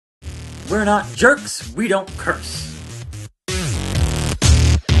We're not jerks, we don't curse.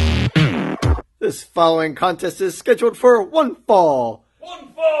 This following contest is scheduled for one fall.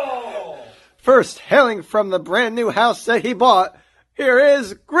 One fall! First, hailing from the brand new house that he bought, here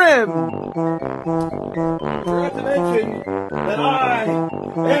is Grime. Forgot to mention that I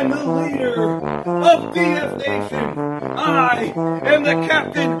am the leader of BF Nation. I am the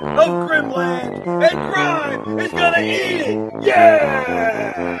captain of Grimeland, and Grime is gonna eat it!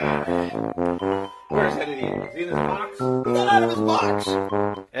 Yeah! Where's that idiot? Is he in his box? He got out of his box!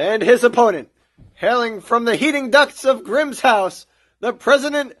 And his opponent, hailing from the heating ducts of Grime's house, the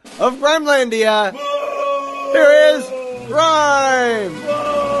president of Grimelandia, here is Grime!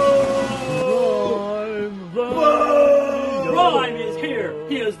 Grime is here.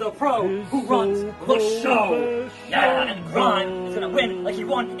 He is the pro who runs the show. Yeah, and Grime is gonna win like he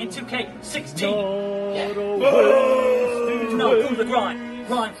won in 2K19. Yeah. No, do the Grime.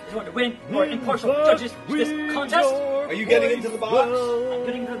 Grime is going to win. You are impartial judges to this contest. Are you getting into the box? I'm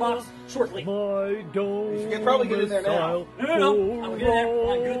getting into the box shortly. You can probably get in there now. No. I'm getting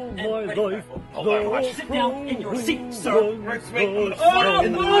there. I'm good and ready. Hold on, watch. Sit down in your seat, sir. No.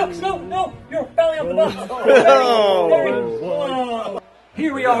 You're belly up the box.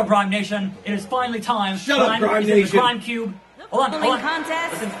 Here we are, Grime Nation. It is finally time. Shut up, Grime is in Nation. The Grime Cube. Hold on. The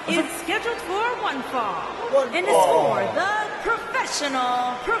contest is scheduled for one fall. And it's for the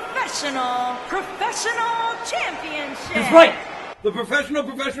professional championship. That's right. The professional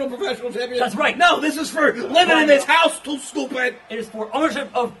championship? That's right. No, this is for living in this house, too stupid. It is for ownership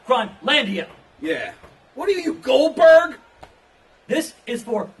of Grimelandia. Yeah. What are you, Goldberg? This is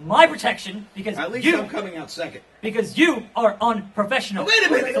for my protection because At least you, I'm coming out second. because you are unprofessional. Wait a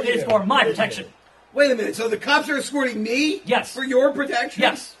minute. So it is for my protection. Wait a minute, so the cops are escorting me? Yes. For your protection?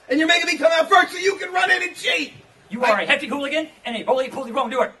 Yes. And you're making me come out first so you can run in and cheat? You are a hefty hooligan and a roly-poly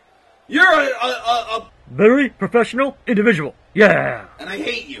wrongdoer. You're a Very professional individual. Yeah. and I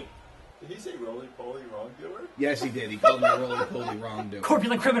hate you. Did he say roly-poly wrongdoer? Yes, he did. He called me a roly-poly wrongdoer.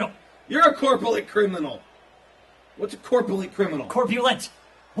 Corpulent criminal. You're a corpulent criminal. What's a corpulent criminal? Corpulent.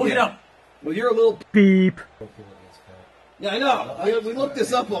 Look it Yeah. up. Well, you're a little... Beep. Yeah, I know. We looked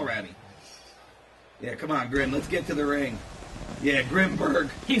this up already. Yeah, come on, Grim. Let's get to the ring. Yeah,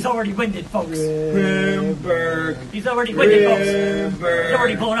 Grimberg. He's already winded, folks. Grimberg. He's already winded, folks. Grimberg. He's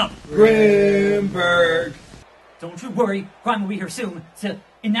already blown up. Grimberg. Don't you worry. Grime will be here soon to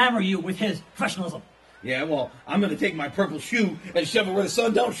enamor you with his professionalism. Yeah, well, I'm going to take my purple shoe and shove it where the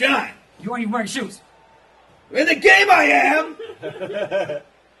sun don't shine. You aren't even wearing shoes. In the game I am!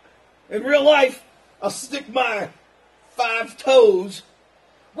 In real life, I'll stick my 5 toes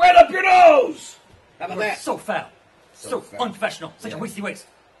right up your nose! How about You're that? so foul. So foul. unprofessional. Such a wasty waste.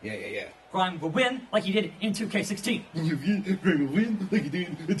 Yeah. Grime will win like he did in 2K16. Grime will win like you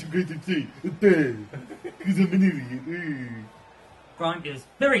did. It's a great thing to say. Because I'm an idiot. Grime is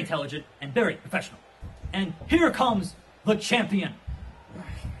very intelligent and very professional. And here comes the champion.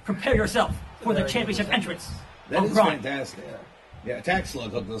 Prepare yourself for the championship entrance That of is Grime. fantastic. Yeah, Attack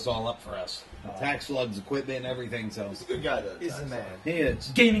Slug hooked this all up for us. Attack Slug's equipment and everything, so... Good guy, though. He's the man. He is.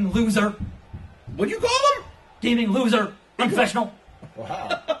 Gaming loser. What do you call him? Gaming loser. Unprofessional.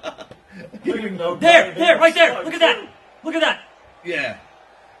 Wow. Giving no There, credit. right there. Look at that. Look at that. Yeah.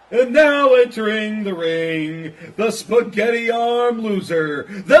 And now entering the ring, the spaghetti arm loser,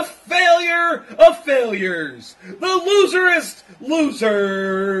 the failure of failures, the loserest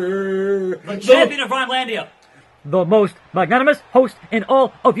loser, The champion of Grimelandia. The most magnanimous host in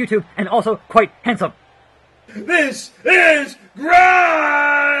all of YouTube and also quite handsome. This is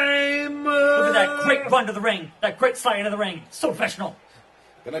Grime! Look at that great run to the ring. That great slide into the ring. So professional.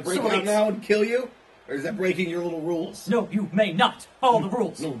 Can I break So it out elite. now and kill you? Or is that breaking your little rules? No, you may not. Follow the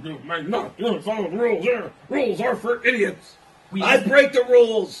rules. No, man, no. You don't follow the rules here. Rules are for idiots. We I must, break the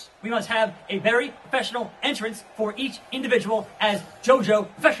rules. we must have a very professional entrance for each individual as JoJo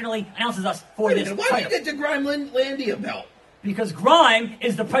professionally announces us for Wait a this minute, why title. did you get the Grimelandia belt? Because Grime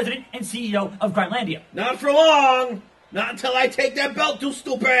is the president and CEO of Grimelandia. Not for long. Not until I take that belt, too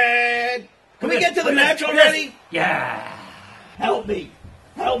stupid. Can we get to the match already? Yeah. Help me.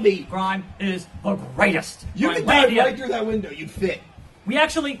 Help me. Grime is the greatest. You can dive Grimelandia. right through that window. You'd fit. We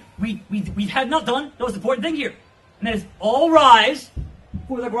actually, we had not done the most important thing here. And that is all rise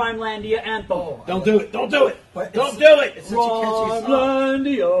for the Grimelandia anthem. Don't do it. Don't do it. Don't do it. It's such a catchy song.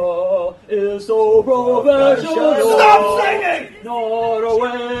 Grimelandia is so professional. Stop singing. Not a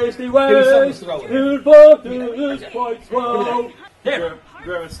wasty me something to waste. throw in. In fact, it is quite swell. There,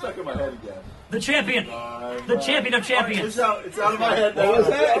 Graham, it's stuck in my head again. the champion. The champion of champions. It's out of my head now. What was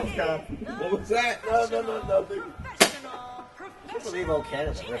that? Okay. What was that? No, nothing. can't believe old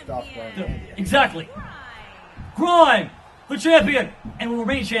Canada ripped off Grimelandia. Exactly. Grime, the champion, and will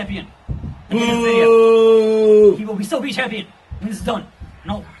remain champion. At the end of the video, he will still be champion when this is done.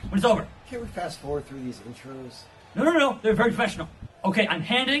 No, when it's over. Can't we fast forward through these intros? No. They're very professional. Okay, I'm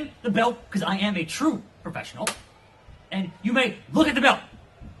handing the belt because I am a true professional. And you may look at the belt.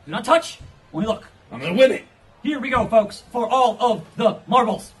 Do not touch, only look. I'm gonna win it. Here we go, folks, for all of the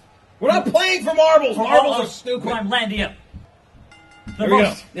marbles. We're not playing for marbles. For Marbles all are of stupid. Grimelandia. The Here we go.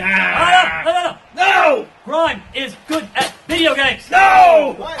 most. Ah. No. No! Grime is good at video games.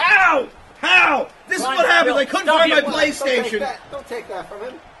 No! How? How? This is Grime what happens. will I couldn't stop find you. my Don't PlayStation. Don't take that from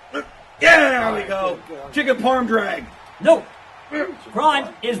him. Yeah, there we go. Chicken parm drag. No.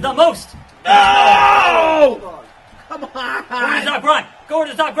 Grime is the most. No! Come Go to the on. top Grime. Go over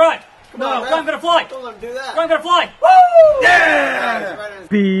to the top Grime. No. Grime gonna fly. Don't let him do that. Grime gonna fly. Yeah!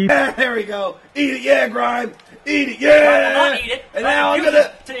 Beep. Yeah, there we go. Eat it, yeah, Grime. Eat it, Grime will yeah. not eat it. And Grime now I'm refuses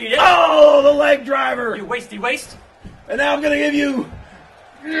gonna. to eat it. Oh, the leg driver. You wasty waste. And now I'm gonna give you.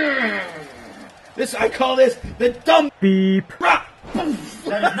 This I call this the dumb. Beep. Rock. That is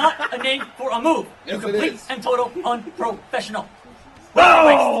not a name for a move. Yes, it Complete is. and total unprofessional.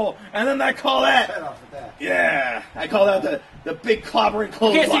 Oh! And then I call Head that. off with that. Yeah, I call that the big clobbering You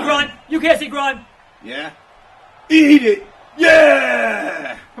clothesline. can't see Grime. You can't see Grime. Yeah. Eat it.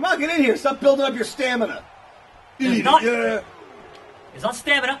 Yeah. Come on, get in here. Stop building up your stamina. It's Eat not- it. Yeah. It's not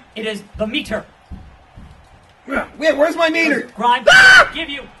stamina. It is the meter. Yeah, where's my meter? Grime Ah! will give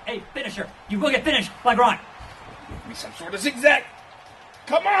you a finisher. You will get finished by Grime. Give me some sort of zigzag.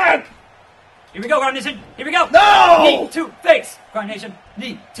 Come on. Here we go, Grime Nation. Here we go. No! Knee to face. Grime Nation.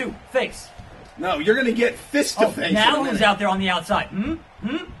 Knee to face. No, you're gonna get fist to face. Now in a who's minute. out there on the outside?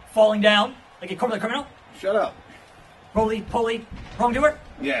 Falling down like a corporate criminal? Shut up. Roly poly wrongdoer?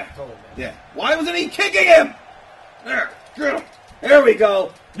 Yeah. Yeah. Why wasn't he kicking him? There. Get him. There we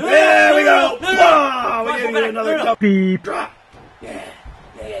go. No, there we no, go. no, no, no. Wow, Grime, we go gave back. you another No, no, no. double Beep. drop. Yeah.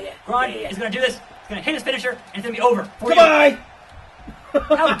 Grime is going to do this. He's going to hit his finisher, and it's going to be over for Goodbye. you.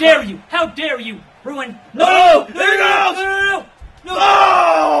 How dare you? How dare you ruin... No, there it goes. No.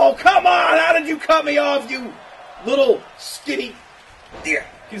 Oh, come on. How did you cut me off, you little skinny deer?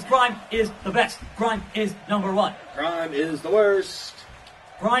 Because Grime is the best. Grime is number one. Grime is the worst.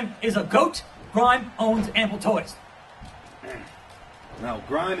 Grime is a goat. Grime owns ample toys. No,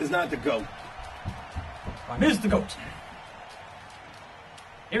 Grime is not the goat. Grime is the goat.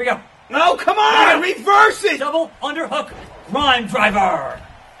 Here we go. No, come on. Reverse it. Double underhook Grime driver.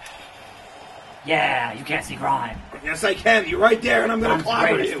 Yeah, you can't see Grime. Yes, I can. You're right there, and I'm going to Grime's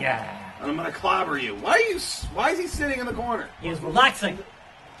clobber greatest, you. yeah. And I'm going to clobber you. Why is he sitting in the corner? He is relaxing.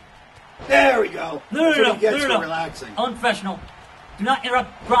 There we go. That's what he gets for relaxing. Unprofessional. Do not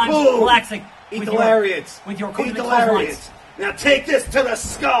interrupt Grime's Boom. relaxing. Eat with the your- lariats. With your Eat corpulent the clotheslines. lariats. Now take this to the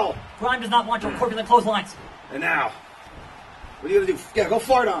skull. Grime does not want your corpulent clotheslines. And now, what are you going to do? Yeah, go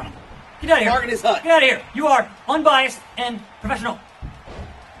fart on him. Get out of here. Fart in his hut. Get out of here. You are unbiased and professional.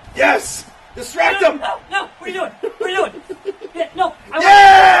 Yes. Distract No, him. no, no. What are you doing? What are you doing? Yeah, no.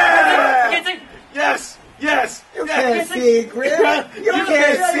 Yeah. I can't see. Yes. Yes. You Yes. can't see Grime. You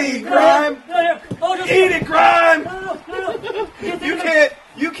can't see Grime. Oh, just Eat it, Grime. No.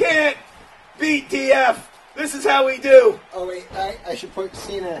 You can't beat DF. This is how we do. Oh wait, I should put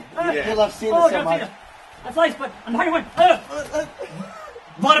Cena. Yeah. You love Cena Oh, so John much. Cena. That's nice, but I'm not going to win.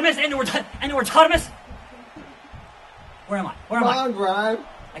 Lotimus and Ortotimus. Where am I? Where am Come I? on, Grime.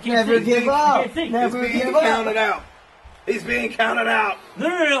 I can't Never see. give I up. can't see. Never He's being give up. counted out. He's being counted out.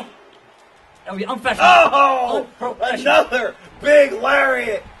 No. That would be unprofessional. Oh, Unprofessional. another big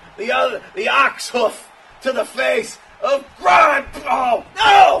lariat. The ox hoof to the face of Grime. Oh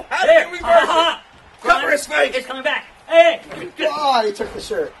no! How did There. you reverse it? Cover Grime his face. It's coming back. Hey. Oh, he took the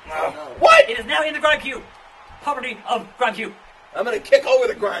shirt. What? It is now in the Grime Cube. Property of Grime Cube. I'm gonna kick over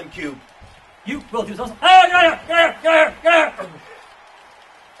the Grime Cube. You will do something. Oh, get out of here! Get out of here! Get out of here!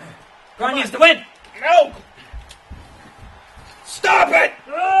 Grime needs to win. No! Stop it!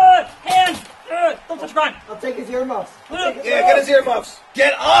 Hands! Don't touch Grime. I'll take his earmuffs. Yeah, get his earmuffs.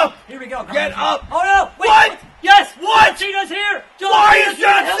 Get up! Here we go. Get up! Oh no! Wait! What? Yes! What? John Cena's here! Why is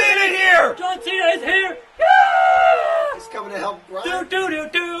John Cena's Cena here? John Cena is here! He's coming to help Grime.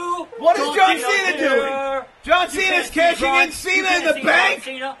 Do. What is John Cena's Cena here. doing? John You Cena's can't see cashing Grime. in Cena You in can't the see bank?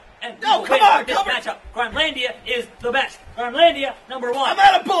 John Cena, and No, you come win on, this cover- matchup. Grimelandia is the best. Grimelandia, number one. I'm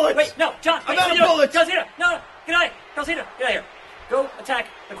out of bullets! Wait, no, John. I'm wait, out what of are you doing? bullets. John Cena, no, get out of here. John Cena, get out of here. Go attack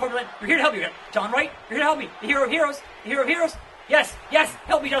the corpulent. You're here to help you. John Wright, you're here to help me. The hero of heroes. The hero of heroes. Yes,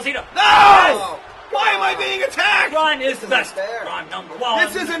 help me, John Cena. No! Why am I being attacked? Grime is the best. fair. Grime number one.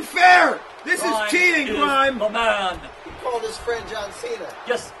 This isn't fair! This Grime is cheating, is Grime! the man. called his friend John Cena.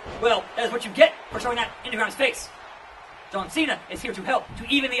 Yes, well, that is what you get for showing that into Grime's face. John Cena is here to help, to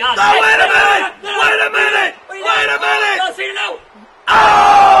even the odds. No, wait a minute! Wait a minute! What are you Wait doing? a minute! John Cena, no!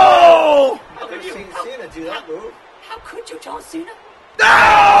 Oh! How could you? Seen Cena do that move. How could you, John Cena?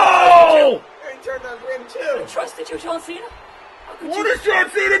 No! He turned on Grim I too. trusted you, John Cena. How could What you? is John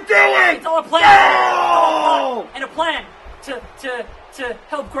Cena doing? It's all a plan. No! And a plan to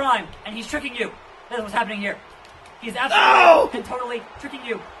help Grime, and he's tricking you. That's what's happening here. He's absolutely and totally tricking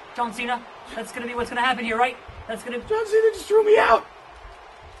you, John Cena. That's gonna be what's gonna happen here, right? That's gonna. John Cena just threw me out.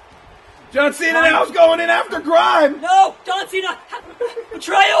 John Cena now is going in after Grime. No, John Cena.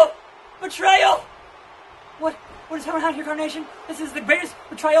 Betrayal. Betrayal. What is going on here, Carnation? This is the greatest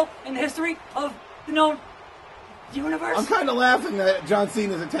betrayal in the history of the known universe. I'm kind of laughing that John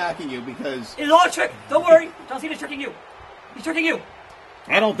Cena's attacking you because It's all a trick. Don't worry. John Cena's tricking you. He's tricking you.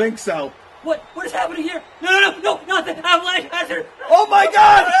 I don't think so. What is happening here? No, not the avalanche hazard. Oh my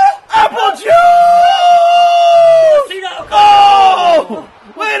God! Apple juice! Cena. Oh!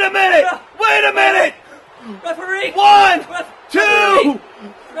 Wait a minute! Wait a minute! Referee. 1, 2,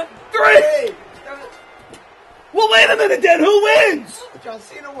 3. Well, wait a minute, then. Who wins? John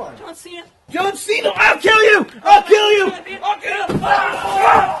Cena won. John Cena. John Cena. I'll kill you! I'll kill you! I'll kill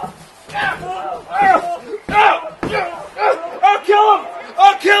you.